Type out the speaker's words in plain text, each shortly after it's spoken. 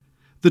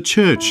The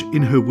Church,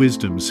 in her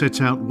wisdom, sets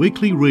out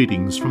weekly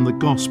readings from the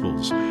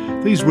Gospels.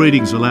 These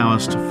readings allow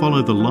us to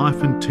follow the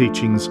life and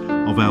teachings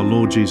of our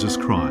Lord Jesus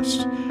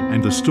Christ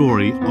and the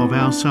story of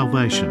our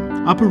salvation.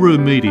 Upper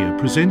Room Media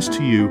presents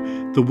to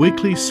you the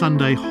weekly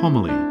Sunday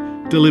homily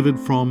delivered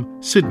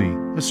from Sydney,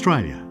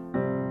 Australia.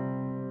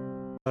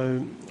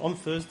 On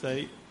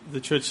Thursday,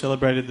 the Church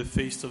celebrated the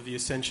Feast of the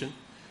Ascension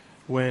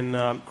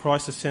when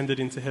Christ ascended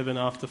into heaven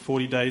after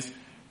 40 days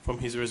from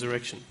his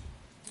resurrection.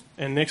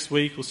 And next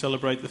week we'll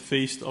celebrate the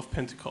Feast of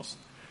Pentecost.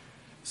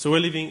 So we're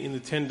living in the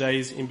 10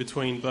 days in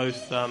between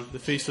both the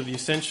Feast of the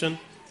Ascension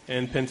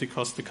and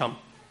Pentecost to come.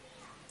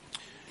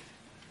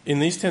 In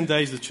these 10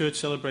 days, the Church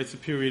celebrates a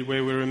period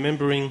where we're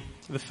remembering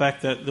the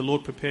fact that the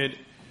Lord prepared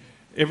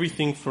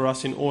everything for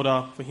us in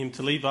order for him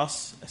to leave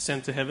us,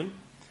 ascend to heaven,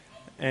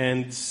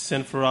 and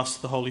send for us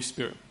the Holy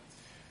Spirit.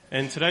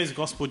 And today's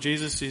Gospel,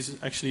 Jesus is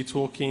actually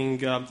talking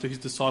to his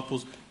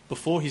disciples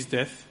before his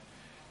death,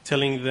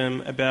 telling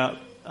them about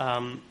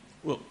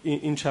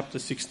in chapter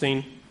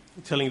 16,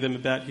 telling them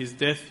about his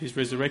death, his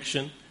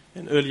resurrection,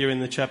 and earlier in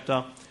the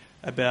chapter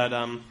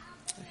about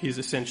his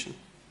ascension.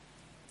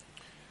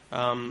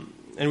 And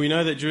we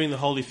know that during the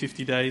Holy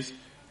 50 days,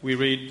 we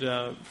read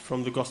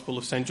from the Gospel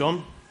of St.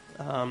 John,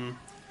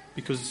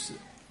 because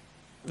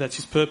that's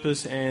his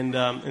purpose. And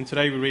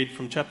today we read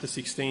from chapter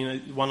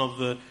 16, one of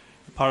the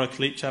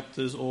Paraclete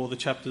chapters, or the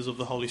chapters of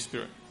the Holy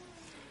Spirit.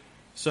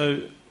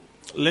 So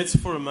let's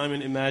for a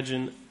moment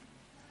imagine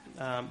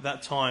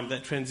that time,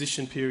 that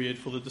transition period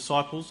for the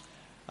disciples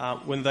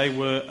when they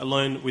were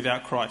alone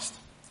without Christ.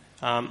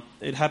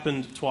 It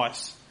happened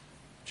twice,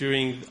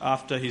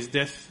 after his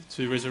death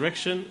to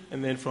resurrection,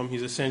 and then from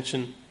his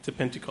ascension to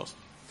Pentecost.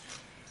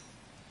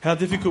 How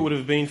difficult would it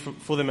have been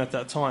for them at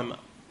that time,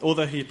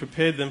 although he had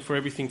prepared them for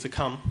everything to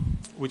come,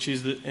 which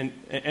is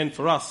and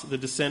for us, the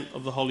descent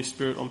of the Holy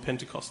Spirit on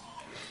Pentecost.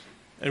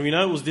 And we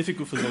know it was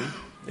difficult for them.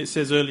 It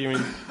says earlier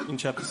in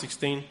chapter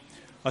 16,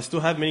 I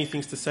still have many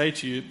things to say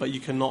to you, but you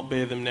cannot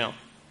bear them now.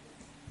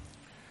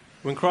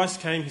 When Christ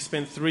came, he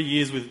spent 3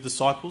 years with the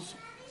disciples,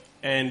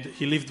 and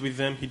he lived with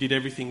them, he did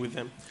everything with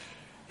them.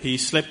 He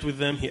slept with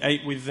them, he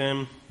ate with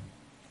them,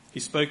 he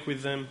spoke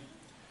with them,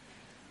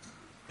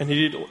 and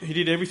he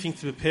did everything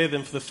to prepare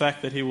them for the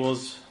fact that he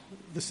was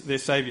their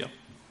Saviour.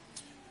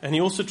 And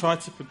he also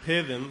tried to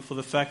prepare them for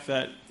the fact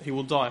that he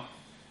will die,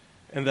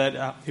 and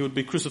that he would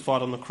be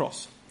crucified on the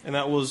cross. And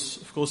that was,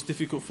 of course,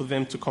 difficult for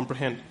them to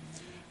comprehend,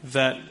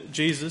 that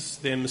Jesus,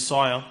 their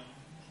Messiah,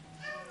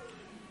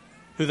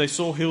 who they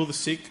saw heal the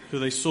sick, who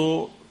they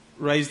saw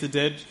raise the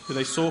dead, who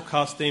they saw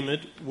cast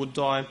demons, would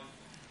die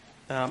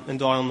and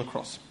die on the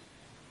cross.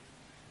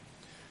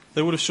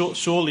 They would have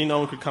surely no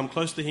one could come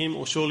close to him,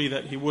 or surely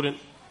that he wouldn't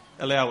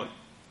allow it,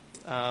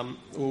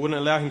 or wouldn't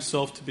allow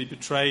himself to be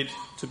betrayed,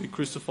 to be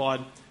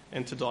crucified,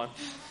 and to die.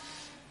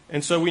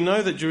 And so we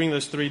know that during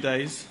those 3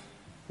 days,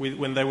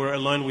 when they were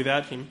alone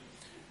without him,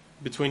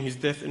 between his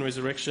death and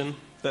resurrection,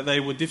 that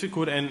they were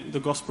difficult, and the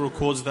Gospel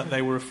records that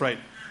they were afraid.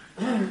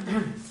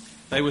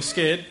 They were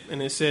scared,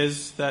 and it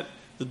says that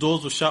the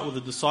doors were shut where the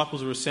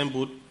disciples were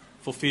assembled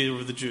for fear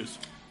of the Jews.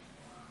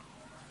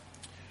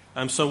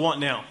 So what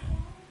now?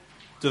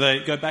 Do they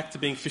go back to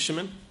being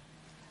fishermen?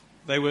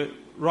 They were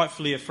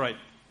rightfully afraid.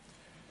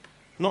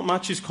 Not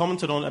much is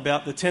commented on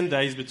about the 10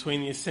 days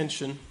between the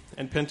Ascension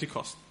and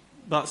Pentecost,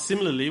 but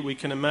similarly we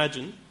can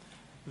imagine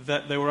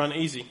that they were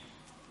uneasy,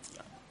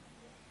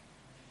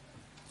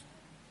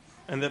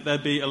 and that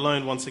they'd be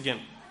alone once again.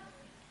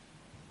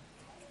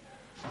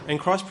 And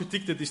Christ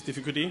predicted this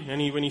difficulty,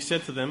 and when he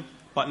said to them,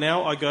 "But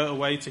now I go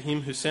away to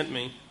him who sent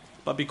me,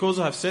 but because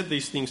I have said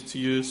these things to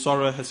you,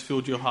 sorrow has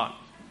filled your heart."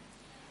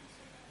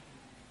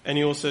 And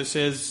he also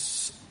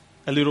says,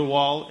 "A little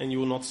while and you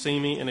will not see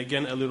me, and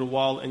again a little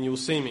while and you will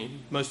see me.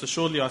 Most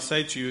assuredly I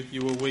say to you,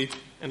 you will weep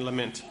and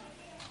lament."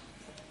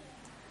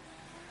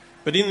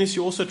 But in this he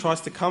also tries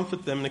to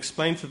comfort them and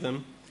explain to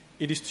them,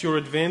 "It is to your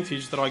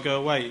advantage that I go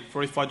away,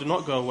 for if I do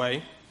not go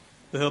away,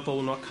 the Helper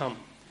will not come,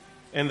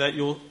 and that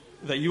you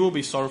will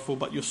be sorrowful,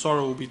 but your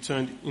sorrow will be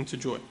turned into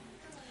joy."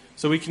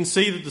 So we can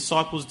see the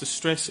disciples'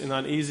 distress and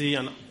uneasy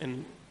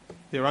and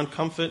their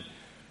uncomfort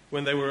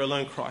when they were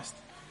alone Christ.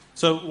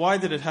 So why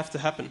did it have to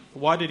happen?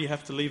 Why did he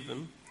have to leave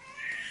them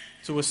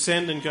to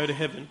ascend and go to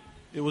heaven?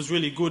 It was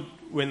really good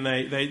when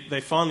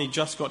they finally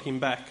just got him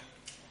back.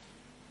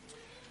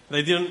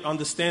 They didn't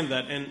understand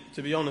that, and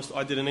to be honest,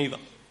 I didn't either.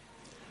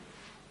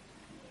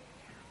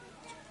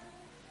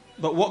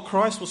 But what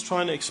Christ was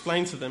trying to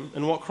explain to them,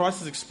 and what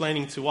Christ is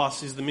explaining to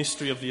us, is the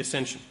mystery of the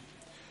ascension.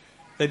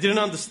 They didn't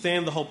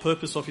understand the whole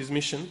purpose of his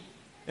mission,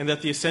 and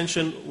that the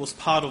ascension was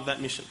part of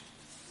that mission.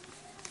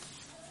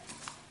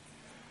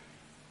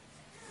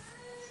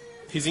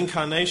 His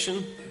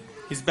incarnation,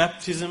 his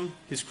baptism,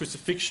 his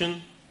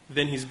crucifixion,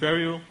 then his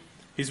burial,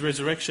 his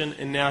resurrection,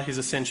 and now his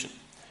ascension.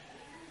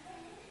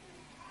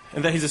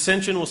 And that his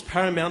ascension was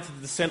paramount to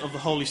the descent of the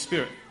Holy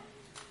Spirit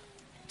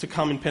to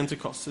come in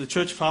Pentecost. So the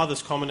church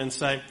fathers comment and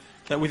say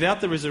that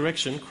without the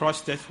resurrection,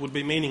 Christ's death would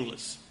be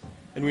meaningless.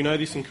 And we know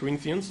this in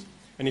Corinthians.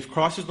 And if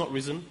Christ is not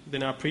risen,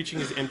 then our preaching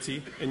is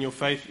empty and your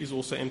faith is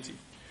also empty.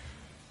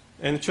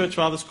 And the church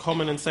fathers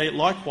comment and say,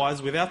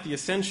 likewise, without the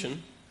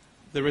ascension,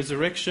 the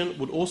resurrection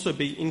would also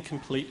be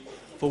incomplete,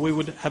 for we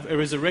would have a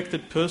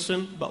resurrected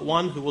person, but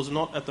one who was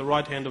not at the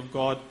right hand of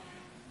God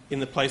in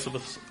the place of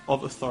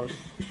authority.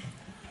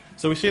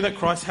 So we see that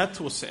Christ had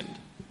to ascend.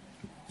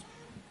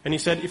 And he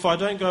said, if I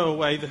don't go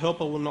away, the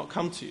helper will not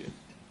come to you.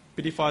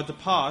 But if I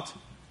depart,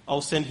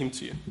 I'll send him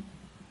to you.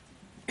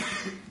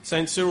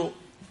 St. Cyril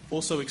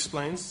also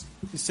explains,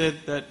 he said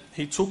that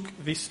he took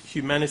this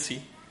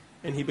humanity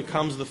and he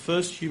becomes the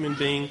first human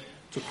being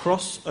to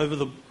cross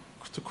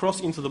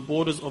into the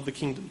borders of the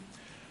kingdom.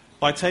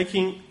 By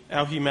taking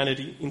our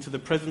humanity into the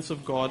presence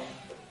of God,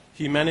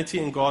 humanity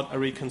and God are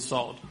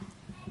reconciled.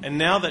 And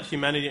now that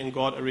humanity and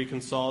God are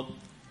reconciled,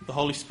 the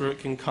Holy Spirit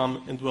can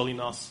come and dwell in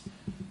us.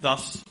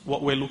 Thus,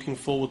 what we're looking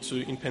forward to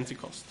in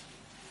Pentecost.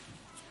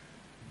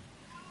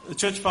 The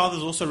Church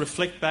Fathers also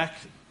reflect back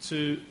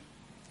to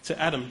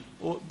Adam,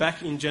 or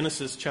back in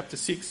Genesis chapter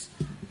 6,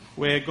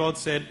 where God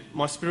said,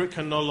 "My spirit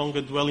can no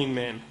longer dwell in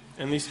man,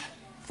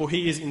 for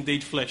he is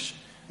indeed flesh."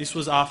 This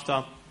was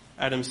after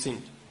Adam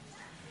sinned.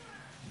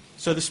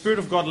 So the Spirit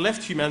of God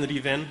left humanity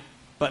then,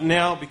 but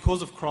now,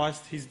 because of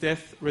Christ, his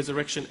death,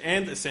 resurrection,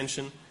 and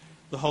ascension,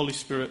 the Holy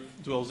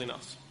Spirit dwells in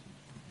us.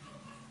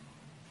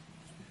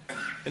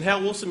 And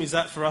how awesome is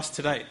that for us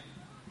today?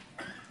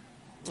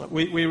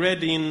 We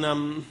read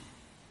in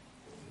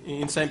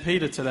St.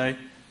 Peter today,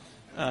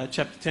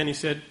 chapter 10, he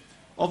said,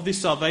 "Of this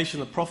salvation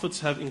the prophets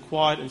have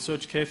inquired and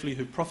searched carefully,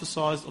 who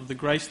prophesied of the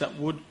grace that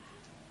would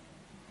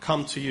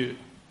come to you."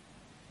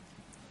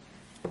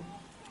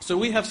 So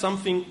we have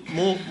something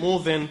more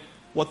than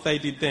what they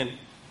did then.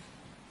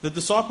 The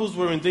disciples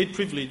were indeed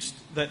privileged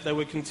that they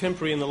were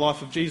contemporary in the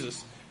life of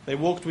Jesus. They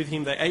walked with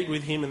him, they ate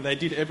with him, and they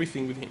did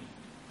everything with him.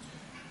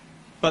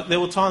 But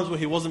there were times where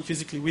he wasn't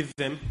physically with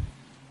them,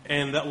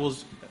 and that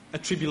was a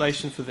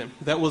tribulation for them.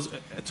 That was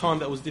a time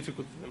that was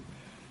difficult for them.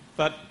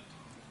 But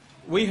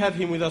we have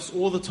him with us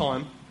all the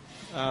time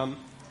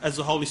as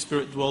the Holy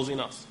Spirit dwells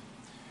in us.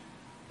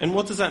 And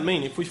what does that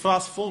mean? If we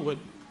fast forward,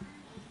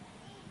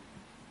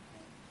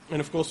 and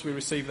of course we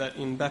receive that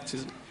in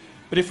baptism,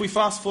 but if we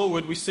fast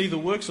forward, we see the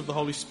works of the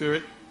Holy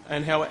Spirit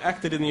and how it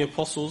acted in the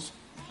apostles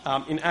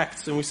in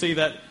Acts. And we see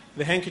that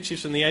the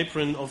handkerchiefs and the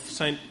apron of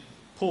St.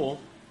 Paul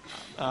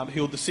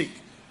healed the sick.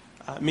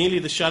 Merely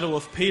the shadow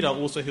of Peter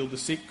also healed the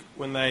sick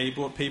when they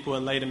brought people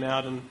and laid him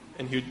out and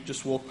he would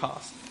just walk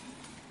past.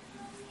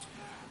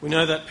 We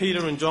know that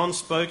Peter and John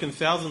spoke and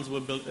thousands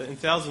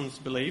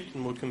believed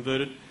and were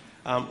converted,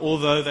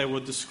 although they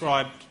were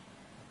described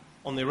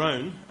on their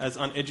own as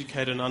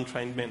uneducated and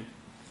untrained men.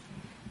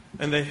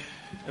 And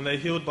they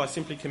healed by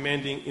simply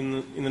commanding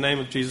in the name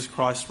of Jesus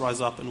Christ,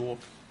 rise up and walk.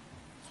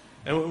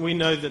 And we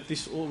know that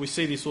we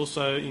see this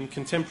also in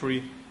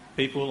contemporary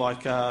people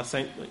like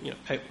Saint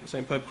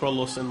Pope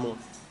Krolos and more.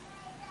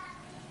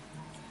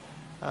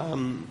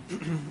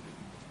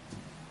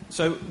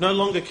 So no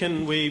longer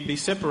can we be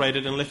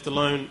separated and left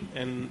alone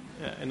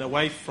and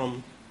away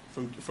from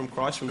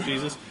Christ, from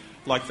Jesus,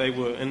 like they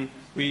were. And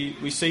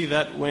we see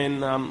that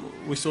when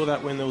we saw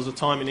that when there was a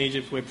time in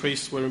Egypt where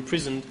priests were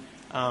imprisoned,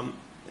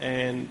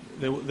 and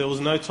there was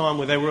no time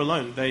where they were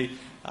alone.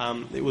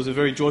 It was a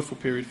very joyful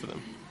period for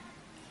them.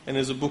 And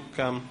there's a book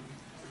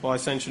by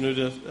St.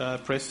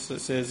 Shenouda Press that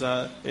says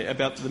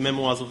about the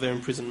memoirs of their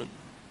imprisonment.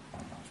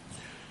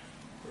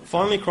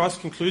 Finally,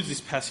 Christ concludes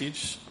this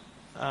passage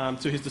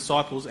to his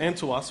disciples and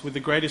to us with the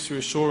greatest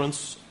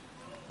reassurance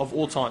of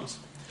all times.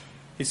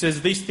 He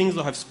says, "These things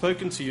I have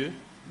spoken to you,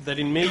 that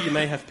in me you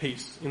may have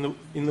peace.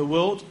 In the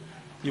world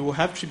you will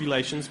have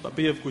tribulations, but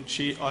be of good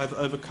cheer, I have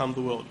overcome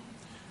the world."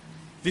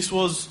 This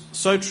was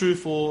so true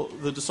for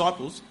the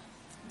disciples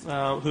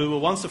who were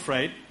once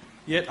afraid,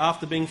 yet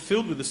after being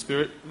filled with the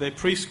Spirit, they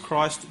preached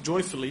Christ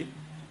joyfully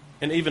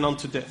and even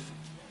unto death.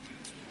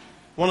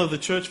 One of the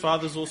church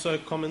fathers also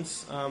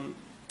comments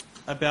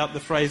about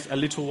the phrase, "a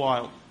little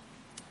while."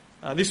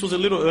 This was a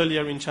little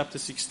earlier in chapter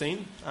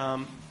 16.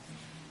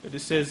 It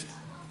says,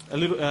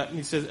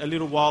 he says, "A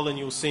little while and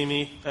you'll see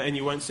me, and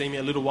you won't see me.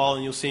 A little while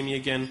and you'll see me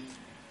again."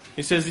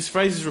 He says this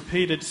phrase is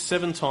repeated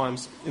 7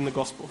 times in the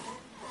Gospel.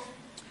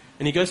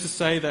 And he goes to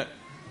say that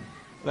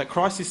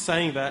Christ is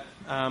saying that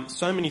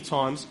so many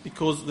times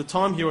because the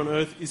time here on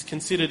earth is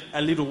considered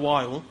a little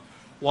while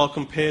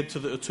compared to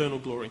the eternal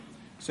glory.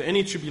 So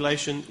any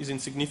tribulation is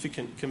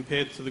insignificant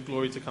compared to the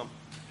glory to come.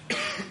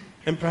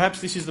 And perhaps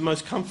this is the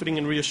most comforting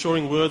and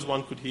reassuring words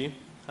one could hear.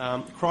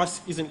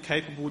 Christ isn't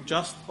capable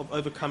just of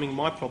overcoming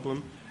my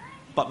problem,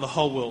 but the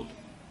whole world.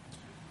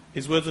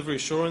 His words of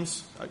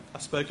reassurance are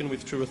spoken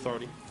with true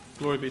authority.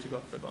 Glory be to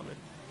God forever.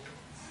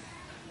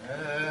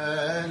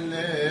 Amen.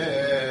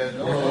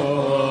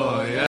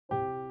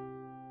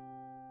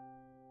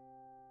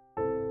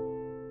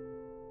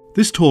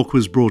 This talk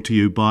was brought to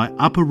you by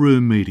Upper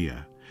Room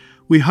Media.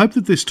 We hope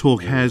that this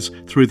talk has,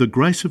 through the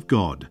grace of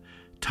God,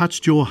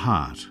 touched your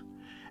heart,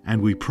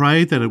 and we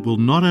pray that it will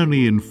not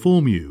only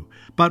inform you,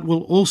 but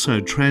will also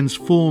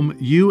transform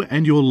you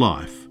and your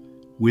life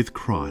with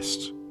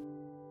Christ.